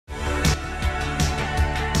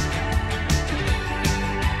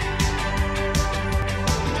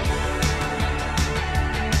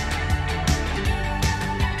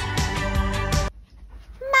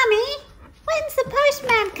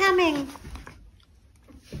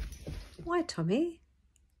Why, Tommy?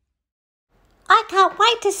 I can't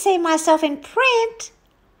wait to see myself in print.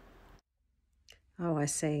 Oh, I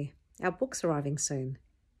see. Our book's arriving soon.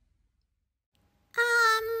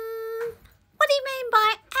 What do you mean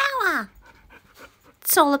by our?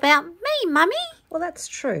 It's all about me, Mummy. Well, that's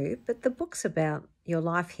true, but the book's about your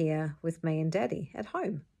life here with me and Daddy at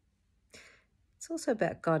home. It's also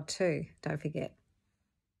about God too, don't forget.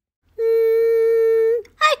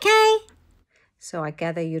 Okay. So I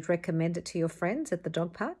gather you'd recommend it to your friends at the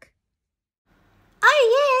dog park?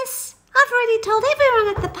 Oh, yes. I've already told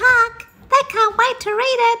everyone at the park. They can't wait to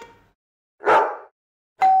read it.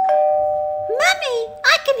 Mummy,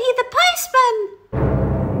 I can hear the postman.